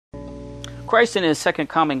Christ in his second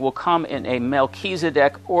coming will come in a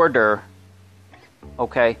Melchizedek order,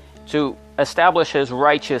 okay, to establish his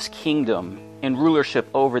righteous kingdom and rulership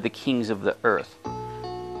over the kings of the earth.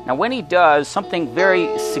 Now, when he does, something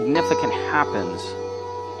very significant happens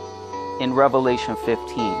in Revelation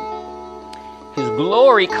 15. His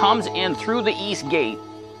glory comes in through the east gate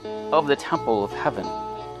of the temple of heaven.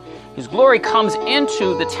 His glory comes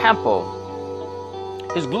into the temple.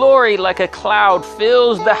 His glory, like a cloud,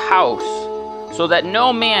 fills the house so that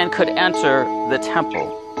no man could enter the temple.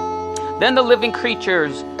 Then the living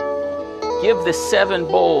creatures give the 7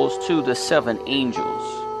 bowls to the 7 angels.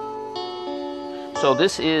 So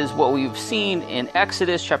this is what we've seen in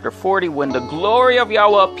Exodus chapter 40, when the glory of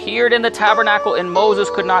Yahweh appeared in the tabernacle and Moses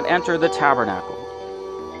could not enter the tabernacle.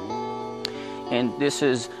 And this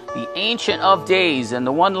is the Ancient of Days, and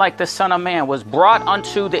the one like the Son of Man was brought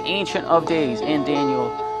unto the Ancient of Days in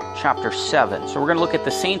Daniel chapter 7. So we're going to look at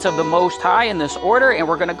the saints of the Most High in this order, and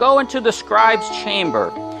we're going to go into the scribe's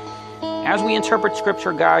chamber. As we interpret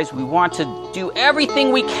scripture, guys, we want to do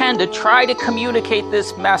everything we can to try to communicate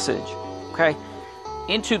this message, okay,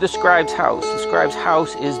 into the scribe's house. The scribe's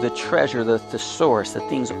house is the treasure, the thesaurus, the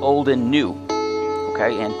things old and new,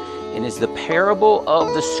 okay, and is the parable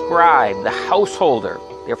of the scribe, the householder.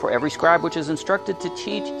 Therefore, every scribe which is instructed to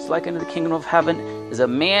teach is like unto the kingdom of heaven, is a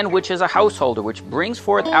man which is a householder, which brings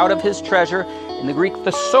forth out of his treasure, in the Greek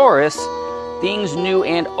thesaurus, things new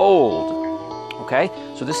and old. Okay,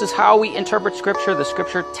 so this is how we interpret Scripture. The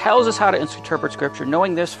Scripture tells us how to interpret Scripture,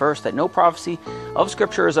 knowing this first, that no prophecy of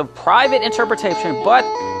Scripture is of private interpretation, but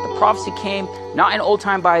the prophecy came not in old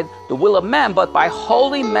time by the will of men, but by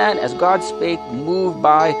holy men, as God spake, moved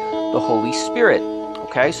by the Holy Spirit.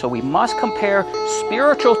 Okay, so we must compare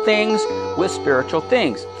spiritual things with spiritual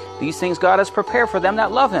things. These things God has prepared for them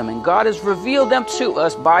that love him, and God has revealed them to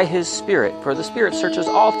us by his Spirit. For the Spirit searches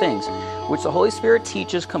all things, which the Holy Spirit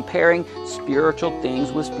teaches, comparing spiritual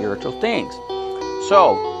things with spiritual things.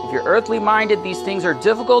 So, if you're earthly minded, these things are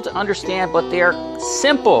difficult to understand, but they are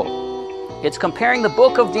simple. It's comparing the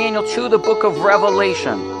book of Daniel to the book of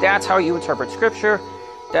Revelation. That's how you interpret Scripture.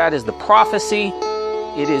 That is the prophecy.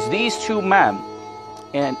 It is these two men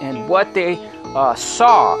and what they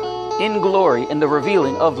saw in glory in the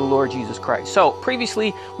revealing of the Lord Jesus Christ. So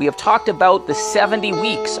previously we have talked about the 70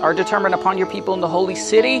 weeks are determined upon your people in the holy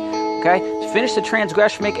city, okay, to finish the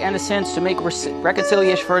transgression, make innocence, to make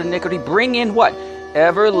reconciliation for iniquity, bring in what?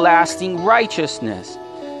 Everlasting righteousness,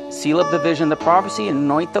 seal up the vision, the prophecy, and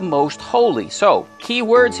anoint the most holy. So key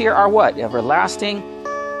words here are what? Everlasting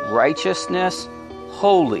righteousness,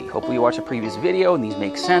 holy. Hopefully you watched a previous video and these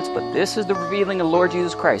make sense, but this is the revealing of the Lord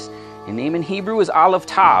Jesus Christ. His name in Hebrew is Aleph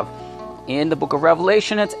Tav. In the book of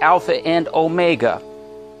Revelation, it's Alpha and Omega.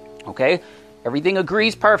 Okay? Everything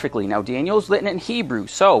agrees perfectly. Now, Daniel's written in Hebrew.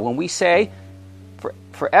 So, when we say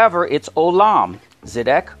forever, it's Olam.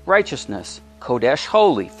 Zedek, righteousness. Kodesh,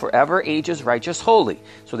 holy. Forever, ages, righteous, holy.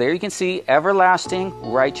 So, there you can see everlasting,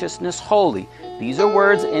 righteousness, holy. These are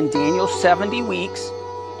words in Daniel's 70 weeks.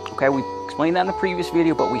 Okay, we explained that in the previous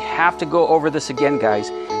video, but we have to go over this again, guys.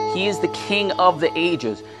 He is the King of the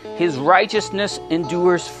ages. His righteousness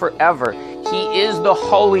endures forever. He is the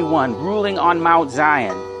Holy One ruling on Mount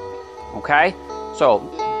Zion. Okay? So,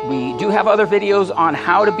 we do have other videos on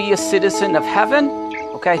how to be a citizen of heaven.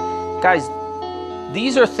 Okay? Guys,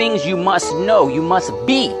 these are things you must know. You must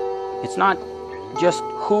be. It's not just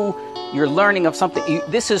who you're learning of something.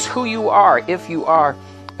 This is who you are if you are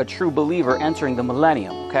a true believer entering the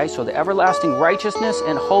millennium. Okay? So, the everlasting righteousness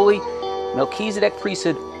and holy Melchizedek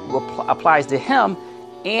priesthood applies to him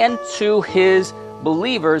and to his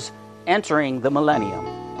believers entering the millennium.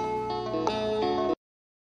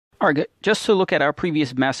 All right, just to look at our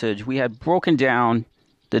previous message, we had broken down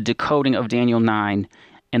the decoding of Daniel 9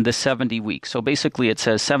 and the 70 weeks. So basically it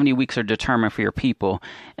says 70 weeks are determined for your people,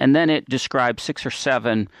 and then it describes 6 or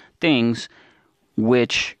 7 things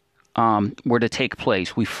which were to take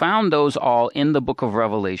place. We found those all in the book of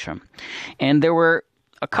Revelation. And there were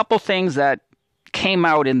a couple things that came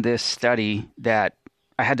out in this study that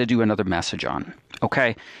I had to do another message on,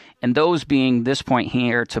 okay? And those being this point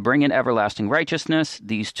here, to bring in everlasting righteousness,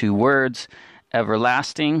 these two words,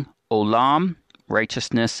 everlasting, olam,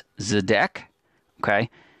 righteousness, zedek, okay?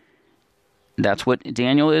 That's what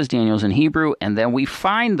Daniel is. Daniel's in Hebrew. And then we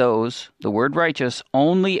find those, the word righteous,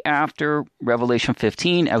 only after Revelation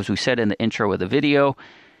 15, as we said in the intro of the video.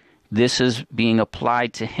 This is being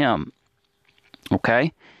applied to him,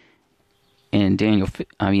 okay? In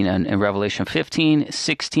Revelation 15,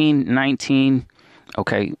 16, 19,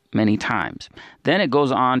 okay, many times. Then it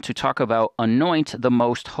goes on to talk about anoint the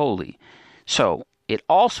most holy. So, it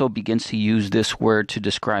also begins to use this word to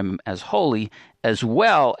describe him as holy as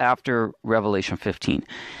well after Revelation 15,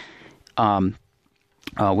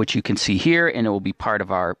 which you can see here, and it will be part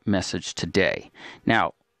of our message today.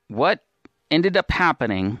 Now, what ended up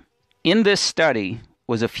happening in this study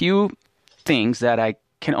was a few things that I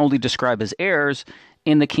can only describe as errors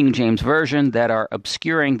in the King James Version that are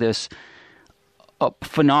obscuring this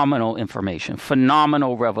phenomenal information,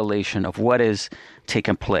 phenomenal revelation of what is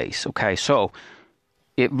taking place. Okay, so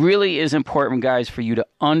it really is important, guys, for you to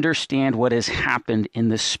understand what has happened in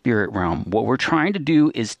the spirit realm. What we're trying to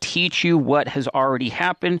do is teach you what has already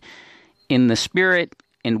happened in the spirit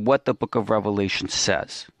and what the book of Revelation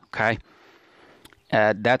says. Okay,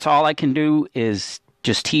 that's all I can do is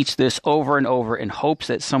just teach this over and over in hopes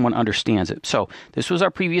that someone understands it. So this was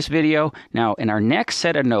our previous video. Now, in our next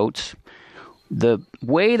set of notes, the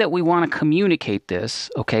way that we want to communicate this,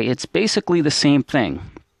 okay, it's basically the same thing.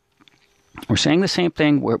 We're saying the same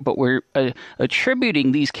thing, but we're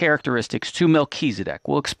attributing these characteristics to Melchizedek.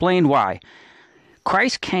 We'll explain why.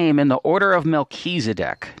 Christ came in the order of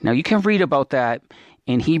Melchizedek. Now, you can read about that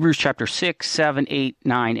in Hebrews chapter 6, 7, 8,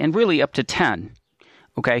 9, and really up to 10,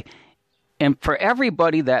 okay? And for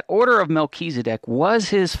everybody, that order of Melchizedek was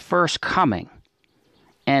his first coming.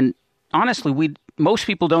 And honestly, most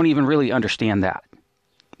people don't even really understand that.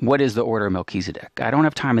 What is the order of Melchizedek? I don't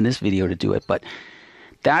have time in this video to do it, but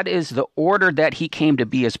that is the order that he came to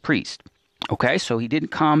be as priest. Okay, so he didn't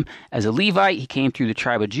come as a Levite. He came through the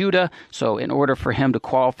tribe of Judah. So in order for him to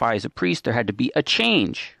qualify as a priest, there had to be a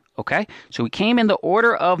change. Okay, so he came in the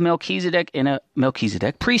order of Melchizedek in a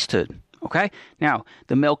Melchizedek priesthood. Okay, now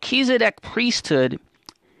the Melchizedek priesthood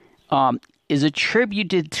is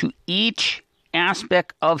attributed to each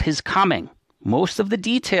aspect of his coming. Most of the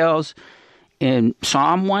details in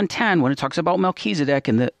Psalm 110, when it talks about Melchizedek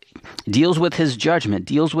and deals with his judgment,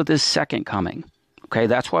 deals with his second coming. Okay,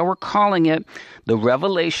 that's why we're calling it the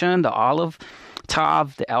revelation, the Aleph,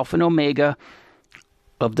 Tav, the Alpha and Omega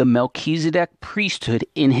of the Melchizedek priesthood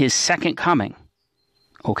in his second coming.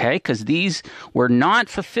 Okay, because these were not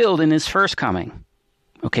fulfilled in his first coming.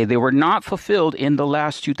 Okay, they were not fulfilled in the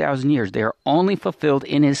last 2,000 years. They are only fulfilled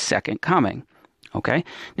in his second coming. Okay,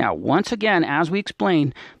 now once again, as we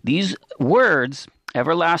explained, these words,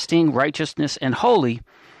 everlasting, righteousness, and holy,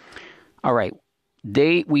 all right,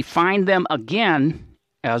 we find them again,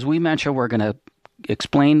 as we mentioned, we're going to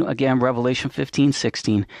explain again Revelation 15,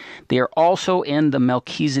 16. They are also in the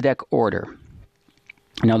Melchizedek order.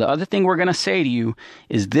 Now, the other thing we're going to say to you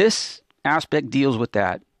is this aspect deals with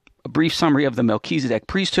that. A brief summary of the Melchizedek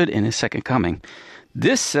priesthood in his second coming.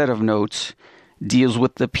 This set of notes deals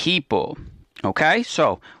with the people. Okay,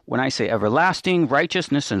 so when I say everlasting,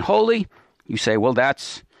 righteousness, and holy, you say, well,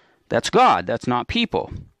 that's God. That's not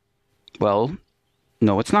people. Well,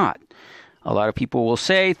 no, it's not. A lot of people will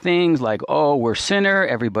say things like, oh, we're sinner,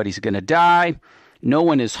 everybody's going to die, no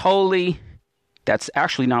one is holy. That's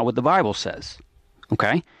actually not what the Bible says.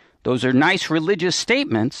 Okay? Those are nice religious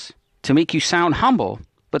statements to make you sound humble,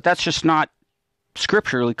 but that's just not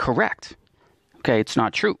scripturally correct. Okay, it's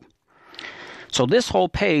not true. So this whole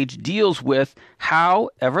page deals with how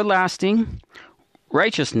everlasting,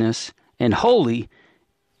 righteousness, and holy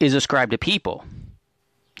is ascribed to people.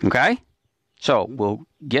 Okay? So we'll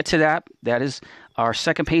get to that. That is our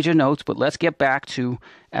second page of notes, but let's get back to,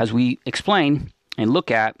 as we explain and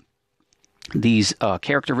look at these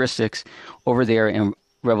characteristics over there in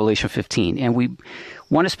Revelation 15. And we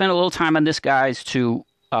want to spend a little time on this, guys, to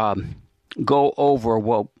go over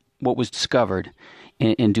what was discovered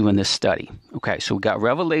in doing this study. Okay, so we got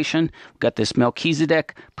Revelation, we got this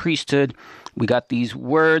Melchizedek priesthood, we got these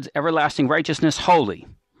words, everlasting, righteousness, holy,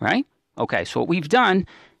 right? Okay, so what we've done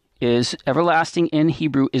is everlasting in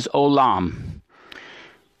Hebrew is olam.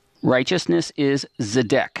 Righteousness is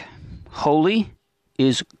zedek. Holy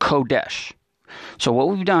is kodesh. So what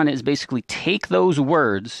we've done is basically take those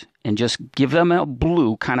words and just give them a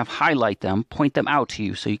blue, kind of highlight them, point them out to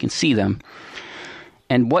you so you can see them.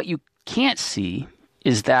 And what you can't see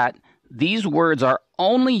is that these words are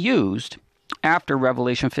only used after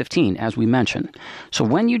Revelation 15, as we mentioned. So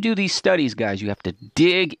when you do these studies, guys, you have to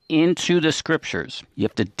dig into the scriptures. You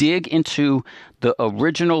have to dig into the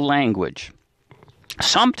original language.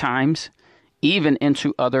 Sometimes even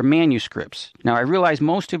into other manuscripts. Now, I realize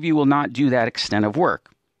most of you will not do that extent of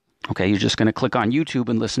work. Okay, you're just going to click on YouTube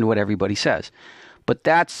and listen to what everybody says. But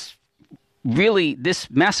that's really,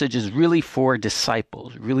 this message is really for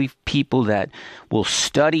disciples, really people that will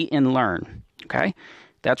study and learn. Okay?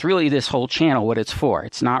 That's really this whole channel, what it's for.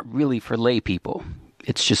 It's not really for lay people.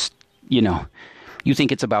 It's just, you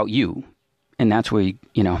think it's about you. And that's where,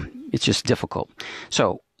 it's just difficult.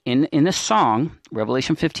 So in this song,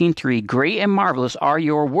 Revelation 15:3, great and marvelous are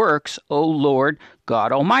your works, O Lord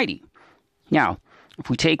God Almighty. Now, if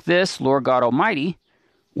we take this, Lord God Almighty,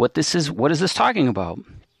 what is this talking about?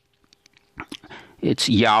 It's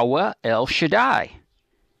Yahweh El Shaddai.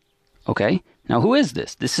 Okay, now who is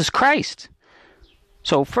this? This is Christ.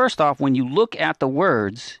 So first off, when you look at the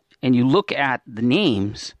words and you look at the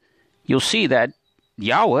names, you'll see that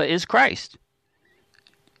Yahweh is Christ.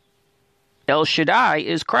 El Shaddai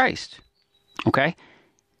is Christ. Okay,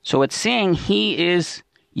 so it's saying he is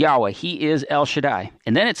Yahweh. He is El Shaddai.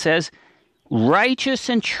 And then it says, righteous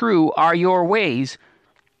and true are your ways,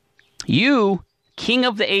 you, King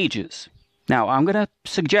of the ages. Now, I'm going to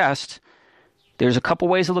suggest, there's a couple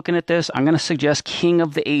ways of looking at this. I'm going to suggest King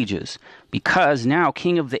of the ages, because now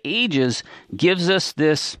King of the ages gives us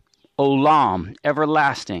this olam,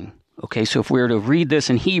 everlasting. Okay, so if we were to read this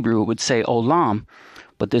in Hebrew, it would say olam,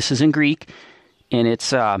 but this is in Greek, and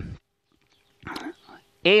it's eon.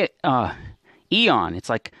 It's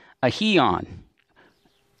like a heon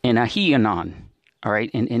and a hionon, all right,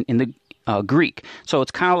 in the Greek. So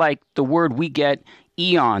it's kind of like the word we get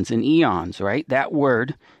eons and eons, right? That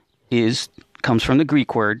word comes from the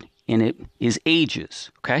Greek word, and it is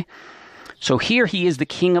ages, okay? So here he is the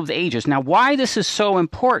King of the ages. Now, why this is so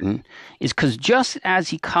important is because just as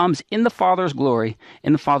he comes in the Father's glory,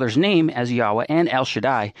 in the Father's name as Yahweh and El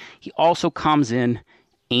Shaddai, he also comes in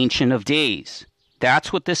Ancient of Days.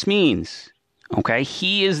 That's what this means, okay?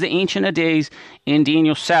 He is the Ancient of Days in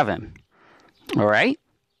Daniel 7, all right?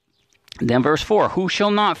 Then verse 4, who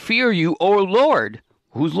shall not fear you, O Lord?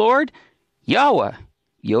 Who's Lord? Yahweh.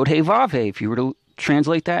 Yod-Heh-Vav-Heh, if you were to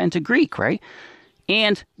translate that into Greek, right?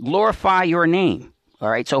 And glorify your name. All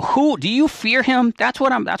right. So who do you fear him? That's why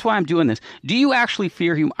I'm doing this. Do you actually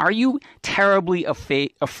fear him? Are you terribly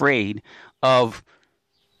afraid of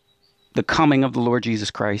the coming of the Lord Jesus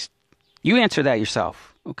Christ? You answer that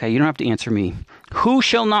yourself. Okay. You don't have to answer me. Who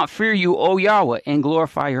shall not fear you, O Yahweh, and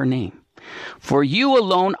glorify your name? For you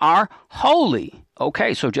alone are holy.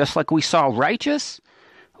 Okay. So just like we saw righteous.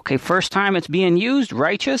 Okay. First time it's being used,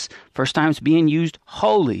 righteous. First time it's being used,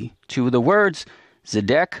 holy. Two of the words,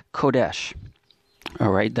 Zedek Kodesh,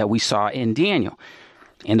 all right, that we saw in Daniel.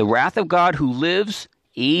 And the wrath of God who lives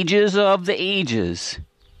ages of the ages,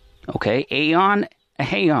 okay, aeon,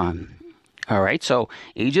 aeon, all right, so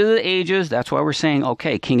ages of the ages, that's why we're saying,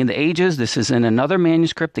 okay, King of the ages. This is in another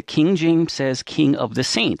manuscript. The King James says King of the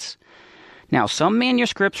saints. Now, some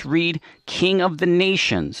manuscripts read King of the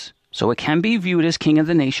nations, so it can be viewed as King of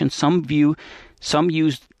the nations. Some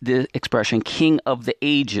use the expression King of the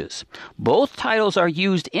ages. Both titles are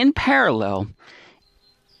used in parallel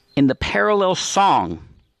in the parallel song.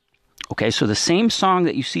 Okay, so the same song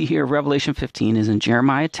that you see here, Revelation 15, is in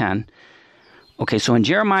Jeremiah 10. Okay, so in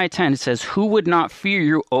Jeremiah 10, it says, who would not fear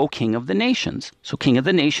you, O King of the nations? So King of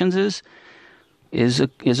the nations is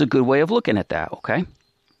a good way of looking at that, okay?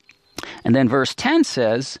 And then verse 10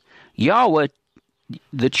 says, Yahweh,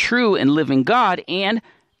 the true and living God, and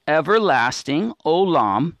everlasting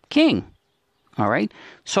Olam King. All right.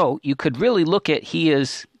 So you could really look at he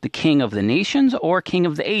is the King of the nations or King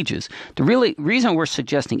of the ages. The reason we're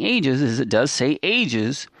suggesting ages is it does say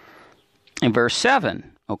ages in verse 7.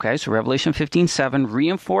 Okay. So Revelation 15:7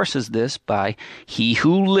 reinforces this by he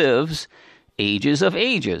who lives ages of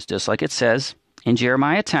ages, just like it says in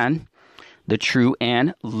Jeremiah 10, the true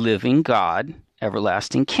and living God,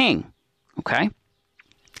 everlasting King. Okay.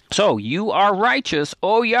 So you are righteous,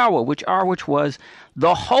 O Yahweh, which was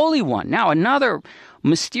the Holy One. Now, another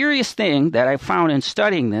mysterious thing that I found in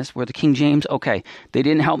studying this, where the King James, okay, they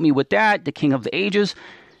didn't help me with that, the King of the ages.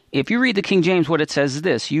 If you read the King James, what it says is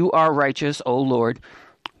this, you are righteous, O Lord,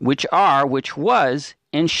 which was,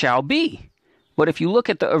 and shall be. But if you look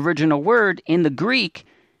at the original word in the Greek,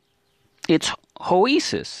 it's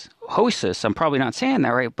hoesis. Hoesis, I'm probably not saying that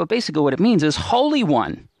right, but basically what it means is Holy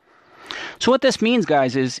One. So what this means,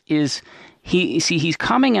 guys, is he's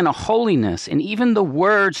coming in a holiness, and even the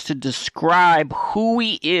words to describe who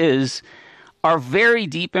he is are very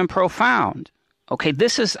deep and profound. Okay,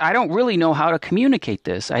 I don't really know how to communicate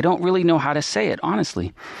this. I don't really know how to say it,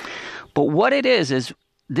 honestly. But what it is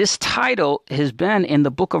this title has been in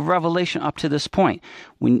the book of Revelation up to this point.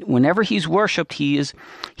 Whenever he's worshipped, he is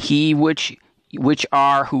he which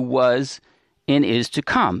are, who was, and is to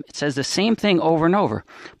come. It says the same thing over and over.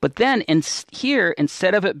 But then here,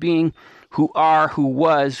 instead of it being who are, who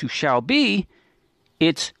was, who shall be,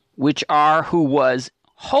 it's which are, who was,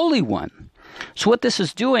 Holy One. So what this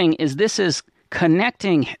is doing is this is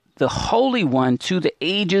connecting the Holy One to the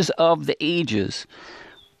ages of the ages.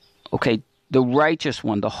 Okay, the righteous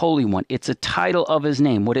one, the Holy One. It's a title of his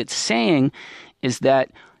name. What it's saying is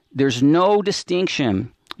that there's no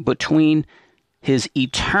distinction between his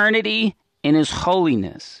eternity and his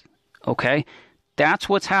holiness. Okay? That's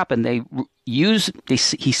what's happened.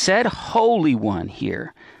 He said Holy One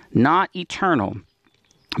here, not eternal.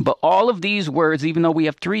 But all of these words, even though we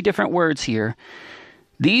have three different words here,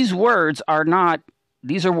 these words are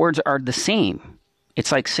the same.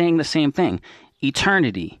 It's like saying the same thing.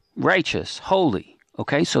 Eternity, righteous, holy.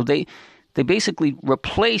 Okay, so they basically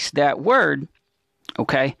replaced that word,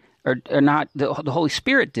 okay, or not, the Holy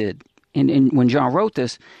Spirit did. And when John wrote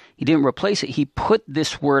this, he didn't replace it. He put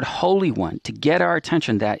this word Holy One to get our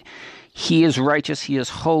attention that he is righteous, he is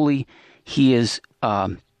holy, he is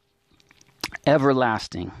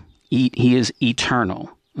everlasting, he is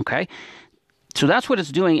eternal. Okay? So that's what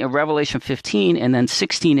it's doing in Revelation 15, and then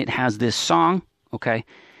 16 it has this song, okay?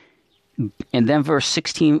 And then verse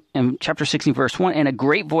 16, in chapter 16, verse 1, and a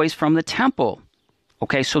great voice from the temple.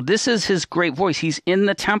 Okay, so this is his great voice. He's in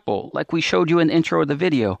the temple, like we showed you in the intro of the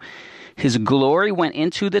video. His glory went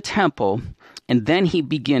into the temple, and then he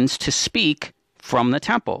begins to speak from the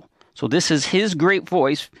temple. So this is his great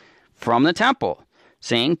voice from the temple,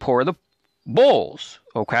 saying, pour the bowls,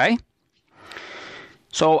 okay?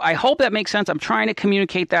 So I hope that makes sense. I'm trying to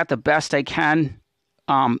communicate that the best I can.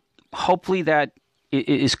 Hopefully that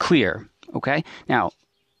is clear, okay? Now,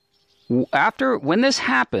 when this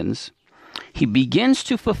happens, he begins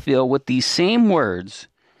to fulfill with these same words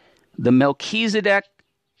the Melchizedek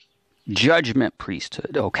judgment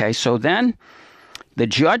priesthood, okay? So then the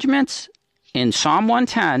judgments in Psalm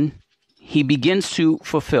 110, he begins to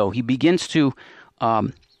fulfill. He begins to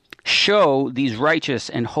show these righteous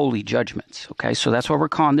and holy judgments, okay? So that's what we're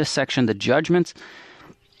calling this section, the judgments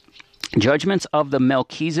of the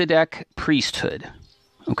Melchizedek priesthood,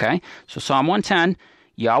 okay? So Psalm 110,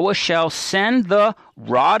 Yahweh shall send the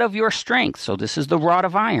rod of your strength. So this is the rod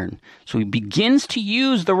of iron. So he begins to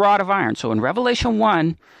use the rod of iron. So in Revelation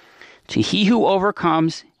 1, to he who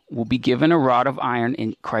overcomes will be given a rod of iron,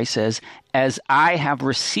 and Christ says, as I have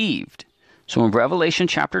received. So in Revelation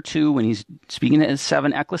chapter 2, when he's speaking to the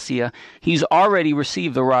seven ecclesia, he's already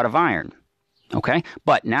received the rod of iron, okay?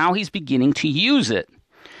 But now he's beginning to use it,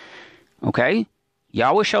 okay?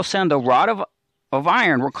 Yahweh shall send the rod of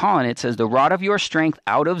iron, we're calling it, says, the rod of your strength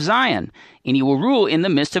out of Zion, and he will rule in the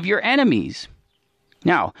midst of your enemies.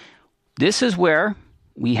 Now, this is where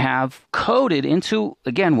we have coded into,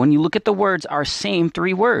 again, when you look at the words, our same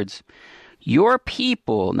three words. Your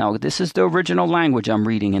people, now this is the original language I'm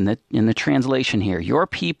reading in the translation here. Your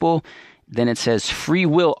people, then it says free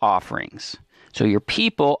will offerings. So your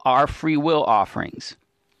people are free will offerings.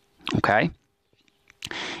 Okay?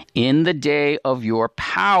 In the day of your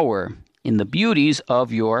power, in the beauties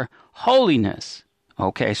of your holiness.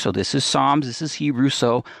 Okay, so this is Psalms, this is Hebrew,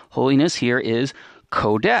 so holiness here is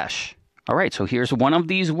Kodesh. All right, so here's one of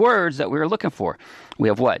these words that we were looking for. We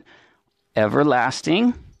have what?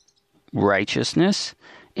 Everlasting, righteousness,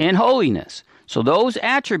 and holiness. So those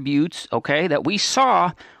attributes, okay, that we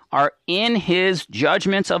saw are in his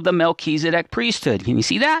judgments of the Melchizedek priesthood. Can you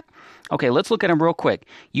see that? Okay, let's look at them real quick.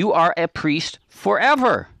 You are a priest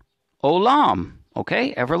forever. Olam.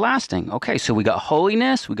 Okay, everlasting. Okay, so we got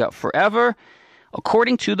holiness, we got forever,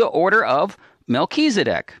 according to the order of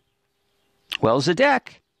Melchizedek. Well,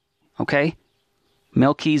 Zedek, okay,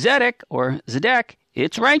 Melchizedek or Zedek,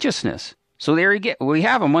 it's righteousness. So there we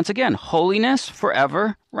have them once again, holiness,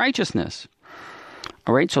 forever, righteousness.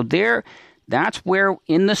 All right, so that's where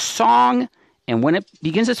in the song, and when it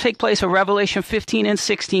begins to take place in Revelation 15 and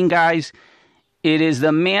 16, guys, it is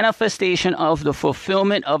the manifestation of the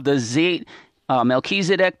fulfillment of the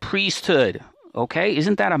Melchizedek priesthood. Okay,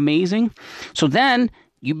 isn't that amazing? So then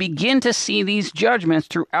you begin to see these judgments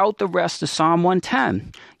throughout the rest of Psalm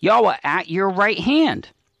 110. Yahweh at your right hand.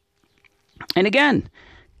 And again,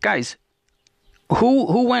 guys,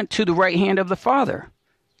 who went to the right hand of the Father?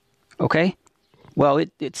 Okay, well,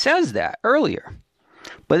 it says that earlier.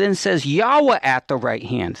 But then it says Yahweh at the right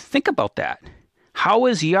hand. Think about that. How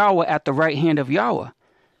is Yahweh at the right hand of Yahweh?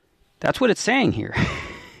 That's what it's saying here.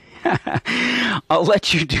 I'll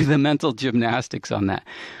let you do the mental gymnastics on that.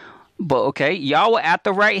 But okay, Yahweh at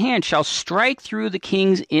the right hand shall strike through the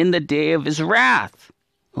kings in the day of his wrath.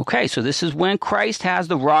 Okay, so this is when Christ has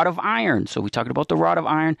the rod of iron. So we talked about the rod of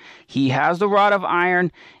iron. He has the rod of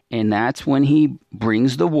iron, and that's when he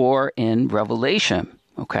brings the war in Revelation.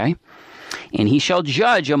 Okay, and he shall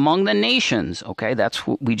judge among the nations. Okay, that's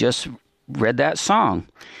what we just read that song.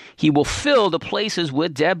 He will fill the places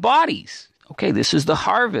with dead bodies. Okay, this is the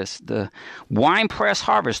harvest, the winepress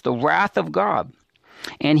harvest, the wrath of God.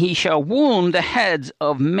 And he shall wound the heads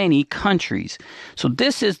of many countries. So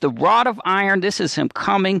this is the rod of iron. This is him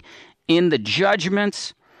coming in the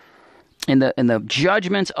judgments. in the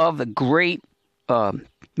judgments of the great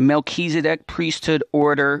Melchizedek priesthood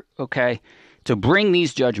order, okay, to bring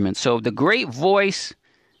these judgments. So the great voice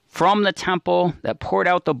from the temple that poured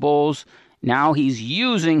out the bowls, now he's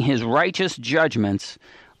using his righteous judgments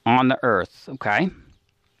on the earth, okay?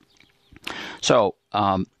 So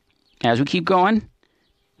as we keep going,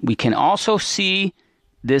 we can also see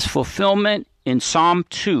this fulfillment in Psalm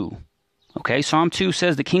 2. Okay, Psalm 2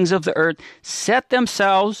 says, the kings of the earth set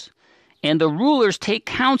themselves, and the rulers take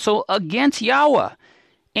counsel against Yahweh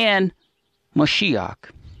and Mashiach.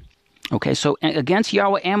 Okay, so against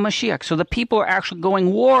Yahweh and Mashiach. So the people are actually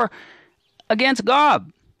going war against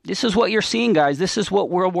God. This is what you're seeing, guys. This is what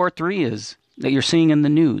World War III is that you're seeing in the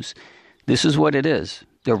news. This is what it is.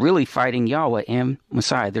 They're really fighting Yahweh and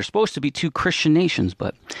Messiah. They're supposed to be two Christian nations,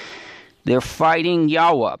 but they're fighting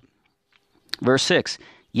Yahweh. Verse 6,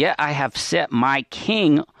 yet I have set my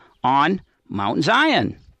king on Mount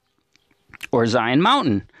Zion, or Zion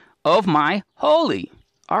Mountain, of my holy.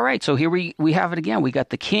 All right, so here we have it again. We got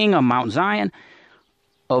the king on Mount Zion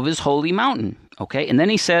of his holy mountain. Okay, and then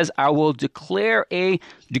he says, I will declare a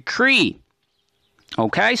decree.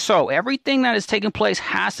 Okay, so everything that is taking place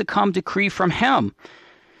has to come decree from him.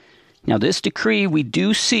 Now, this decree we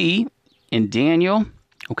do see in Daniel.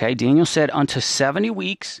 Okay, Daniel said unto 70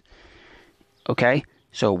 weeks. Okay,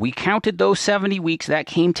 so we counted those 70 weeks that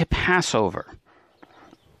came to Passover.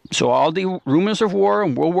 So all the rumors of war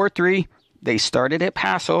in World War III, they started at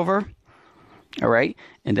Passover. All right,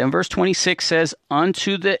 and then verse 26 says,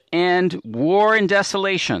 unto the end, war and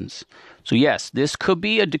desolations. So yes, this could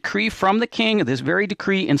be a decree from the king, this very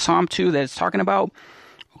decree in Psalm 2 that it's talking about,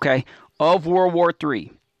 okay, of World War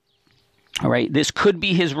III. All right, this could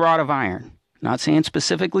be his rod of iron. Not saying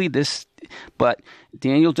specifically this, but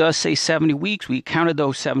Daniel does say 70 weeks. We counted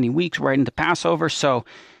those 70 weeks right into Passover, so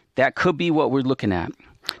that could be what we're looking at.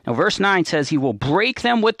 Now, verse 9 says, he will break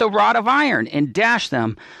them with the rod of iron and dash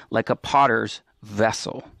them like a potter's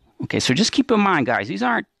vessel. Okay, so just keep in mind, guys, these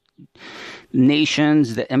aren't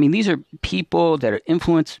nations these are people that are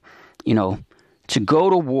influenced, to go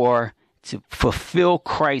to war, to fulfill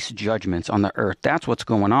Christ's judgments on the earth. That's what's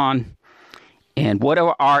going on. And what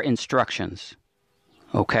are our instructions?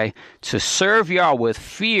 Okay, to serve Yahweh with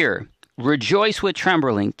fear, rejoice with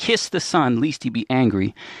trembling, kiss the Son, lest he be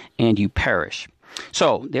angry and you perish.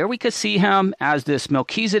 So there we could see him as this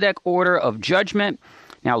Melchizedek order of judgment.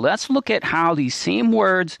 Now let's look at how these same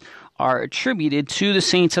words are attributed to the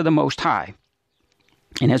saints of the Most High.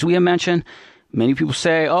 And as we have mentioned, many people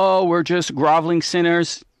say, oh, we're just groveling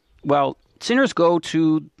sinners. Well, sinners go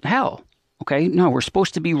to hell. Okay, no, we're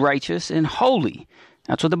supposed to be righteous and holy.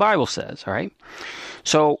 That's what the Bible says, all right?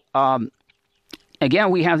 So, again,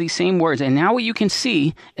 we have these same words. And now what you can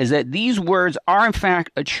see is that these words are, in fact,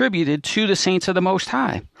 attributed to the saints of the Most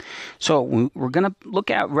High. So we're going to look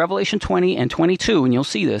at Revelation 20 and 22, and you'll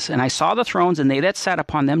see this. And I saw the thrones, and they that sat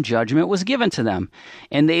upon them, judgment was given to them.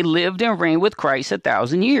 And they lived and reigned with Christ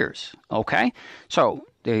 1,000 years. Okay? So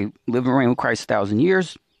they lived and reigned with Christ 1,000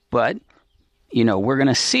 years, but, we're going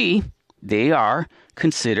to see they are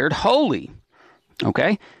considered holy.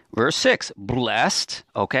 Okay? Verse 6, blessed,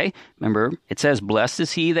 okay? Remember, it says, blessed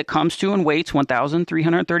is he that comes to and waits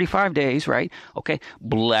 1,335 days, right? Okay,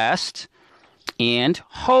 blessed and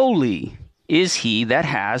holy is he that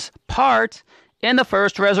has part in the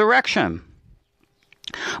first resurrection.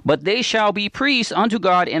 But they shall be priests unto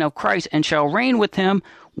God and of Christ, and shall reign with him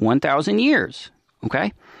 1,000 years,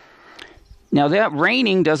 okay? Now, that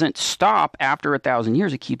reigning doesn't stop after 1,000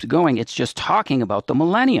 years. It keeps going. It's just talking about the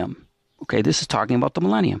millennium. Okay, this is talking about the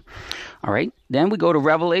millennium. All right, then we go to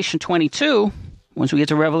Revelation 22. Once we get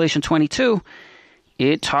to Revelation 22,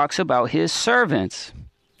 it talks about his servants.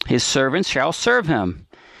 His servants shall serve him.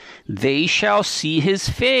 They shall see his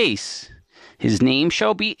face. His name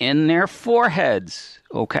shall be in their foreheads.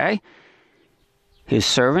 Okay? His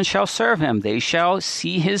servants shall serve him. They shall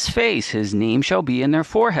see his face. His name shall be in their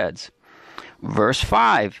foreheads. Verse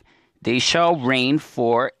 5, they shall reign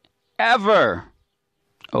forever.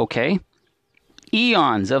 Okay?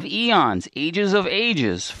 Eons of eons, ages of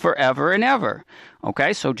ages, forever and ever.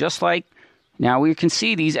 Okay, so just like now we can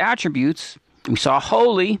see these attributes. We saw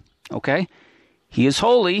holy, okay? He is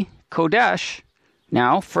holy, Kodesh,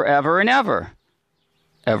 now forever and ever,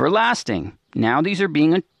 everlasting. Now these are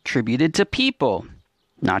being attributed to people,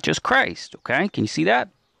 not just Christ, okay? Can you see that?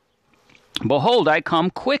 Behold, I come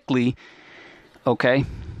quickly, okay?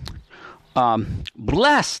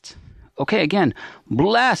 Blessed. Okay, again,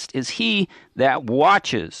 blessed is he that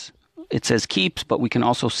watches. It says keeps, but we can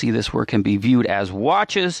also see this word can be viewed as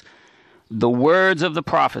watches the words of the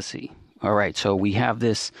prophecy. All right, so we have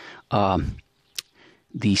this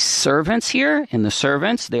the servants here, and the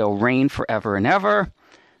servants, they'll reign forever and ever.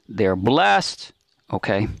 They're blessed.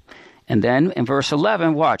 Okay. And then in verse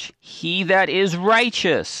 11, watch. He that is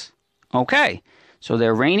righteous. Okay. So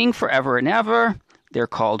they're reigning forever and ever. They're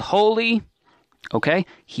called holy. Okay.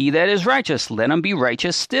 He that is righteous, let him be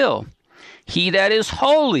righteous still. He that is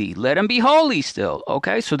holy, let him be holy still.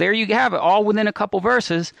 Okay. So there you have it, all within a couple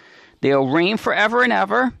verses. They'll reign forever and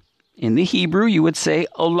ever. In the Hebrew, you would say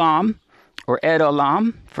olam or ed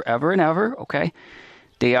olam, forever and ever. Okay.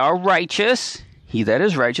 They are righteous. He that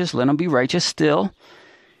is righteous, let him be righteous still.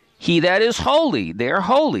 He that is holy, they are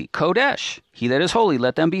holy. Kodesh. He that is holy,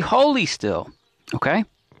 let them be holy still. Okay?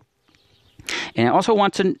 And I also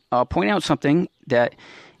want to point out something that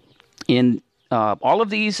in all of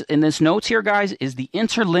these, in this notes here, guys, is the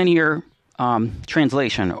interlinear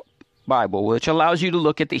translation Bible, which allows you to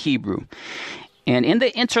look at the Hebrew. And in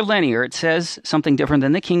the interlinear, it says something different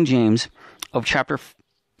than the King James of chapter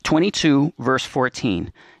 22, verse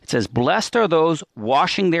 14. It says, blessed are those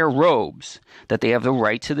washing their robes, that they have the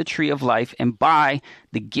right to the tree of life, and by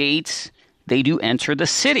the gates they do enter the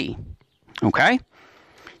city. Okay?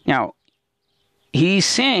 Now, he's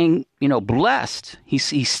saying, blessed.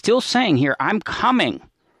 He's still saying here, I'm coming.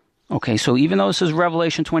 Okay, so even though this is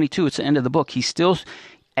Revelation 22, it's the end of the book, he's still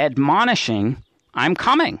admonishing, I'm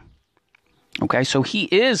coming. Okay, so he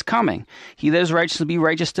is coming. He that is righteous, be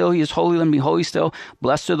righteous still. He is holy, let him be holy still.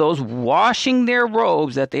 Blessed are those washing their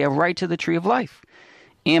robes, that they have right to the tree of life,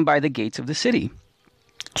 and by the gates of the city.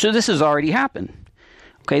 So this has already happened.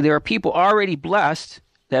 Okay, there are people already blessed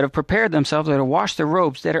that have prepared themselves, that have washed their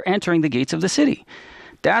robes, that are entering the gates of the city.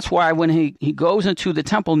 That's why when he goes into the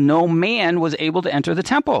temple, no man was able to enter the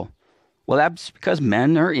temple. Well, that's because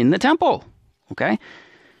men are in the temple. Okay,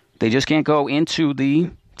 they just can't go into the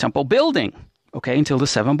temple building, okay, until the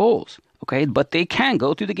 7 bowls, okay, but they can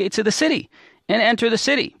go through the gates of the city and enter the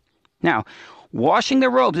city. Now, washing their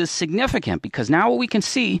robes is significant because now what we can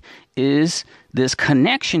see is this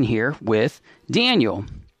connection here with Daniel.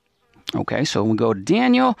 Okay, so we go to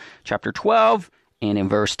Daniel chapter 12, and in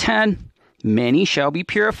verse 10, many shall be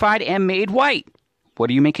purified and made white. What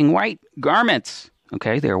are you making white? Garments.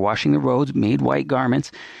 Okay, they're washing the robes, made white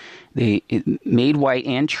garments. They made white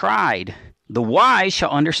and tried. The wise shall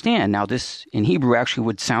understand. Now, this in Hebrew actually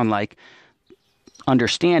would sound like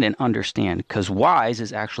understand and understand, because wise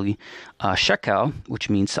is actually shekel, which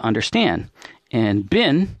means to understand, and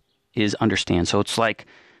bin is understand. So it's like,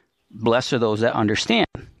 blessed are those that understand.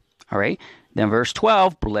 All right. Then verse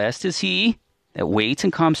 12, blessed is he that waits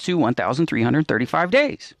and comes to 1,335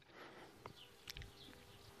 days.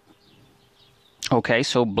 Okay,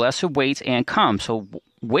 so blessed waits and comes. So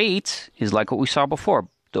waits is like what we saw before.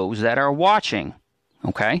 Those that are watching,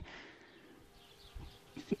 okay?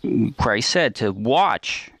 Christ said to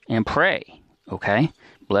watch and pray, okay?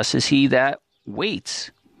 Blessed is he that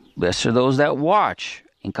waits. Blessed are those that watch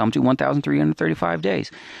and come to 1,335 days.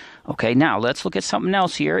 Okay, now let's look at something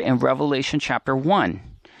else here in Revelation chapter 1.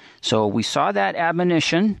 So we saw that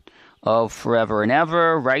admonition of forever and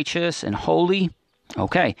ever, righteous and holy.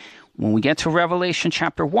 Okay, when we get to Revelation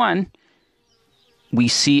chapter 1, we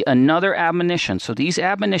see another admonition. So these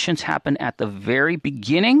admonitions happen at the very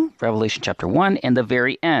beginning, Revelation chapter 1, and the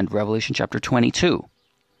very end, Revelation chapter 22.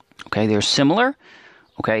 Okay, they're similar.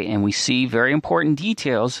 Okay, and we see very important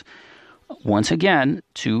details, once again,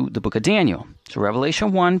 to the book of Daniel. So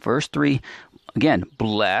Revelation 1, verse 3, again,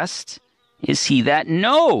 blessed is he that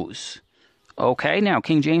knows. Okay, now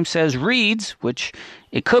King James says reads, which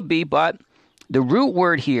it could be, but the root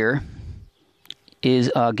word here is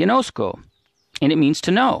gnosko. And it means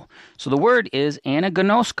to know. So the word is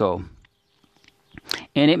anagnosko.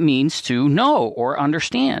 And it means to know or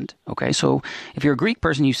understand. Okay, so if you're a Greek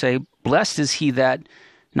person, you say, blessed is he that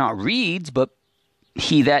not reads, but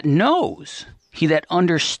he that knows. He that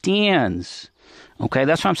understands. Okay,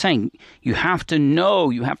 that's what I'm saying. You have to know,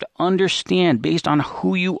 you have to understand based on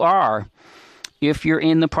who you are if you're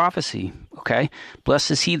in the prophecy. Okay,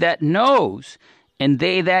 blessed is he that knows. And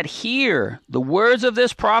they that hear the words of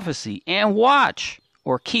this prophecy and watch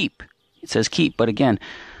or keep. It says keep, but again,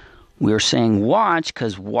 we're saying watch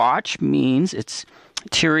because watch means it's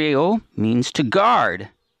tyrio, means to guard.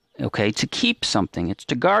 Okay, to keep something. It's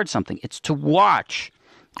to guard something. It's to watch.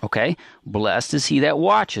 Okay, blessed is he that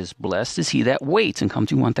watches. Blessed is he that waits and comes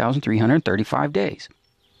to 1,335 days.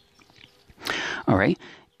 All right,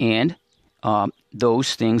 and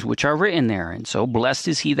those things which are written there. And so blessed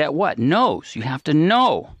is he that what? Knows. You have to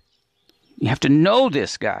know. You have to know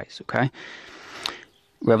this, guys, okay?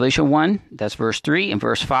 Revelation 1, that's verse 3, and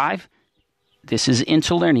verse 5. This is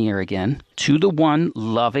interlinear again. To the one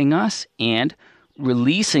loving us and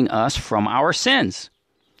releasing us from our sins.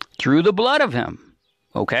 through the blood of him.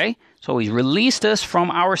 Okay? So he's released us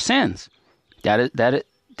from our sins. That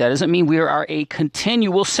doesn't mean we are a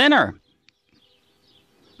continual sinner.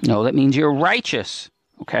 No, that means you're righteous.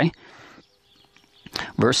 Okay?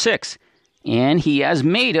 Verse 6, and he has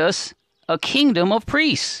made us a kingdom of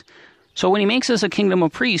priests. So when he makes us a kingdom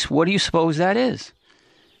of priests, what do you suppose that is?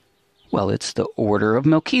 Well, it's the order of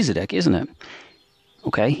Melchizedek, isn't it?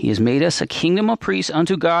 Okay, he has made us a kingdom of priests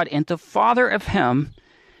unto God, and the Father of him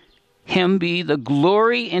be the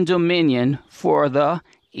glory and dominion for the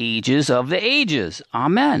ages of the ages.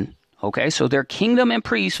 Amen. Okay, so they're kingdom and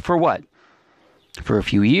priests for what? For a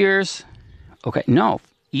few years? Okay, no,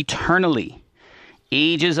 eternally.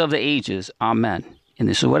 Ages of the ages. Amen. And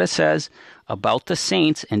this is what it says about the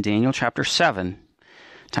saints in Daniel chapter 7.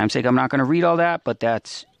 Time's sake, I'm not going to read all that, but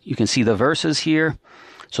you can see the verses here.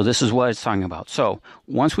 So this is what it's talking about. So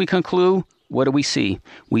once we conclude, what do we see?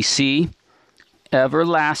 We see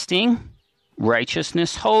everlasting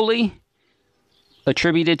righteousness, holy,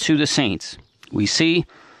 attributed to the saints. We see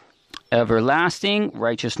everlasting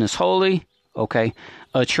righteousness, holy, okay,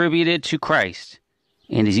 attributed to Christ.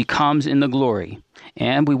 And as he comes in the glory.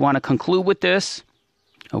 And we want to conclude with this,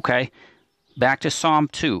 okay, back to Psalm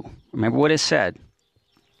 2. Remember what it said.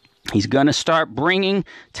 He's going to start bringing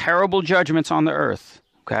terrible judgments on the earth,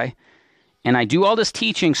 okay? And I do all this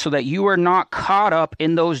teaching so that you are not caught up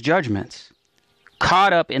in those judgments,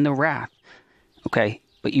 caught up in the wrath, okay?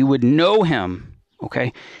 But you would know him,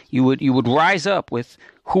 okay? You would rise up with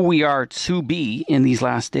who we are to be in these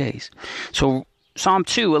last days. So Psalm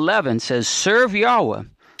 2:11 says, serve Yahweh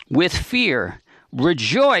with fear,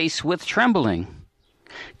 rejoice with trembling.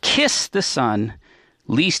 Kiss the Son,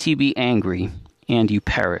 lest he be angry and you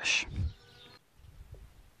perish.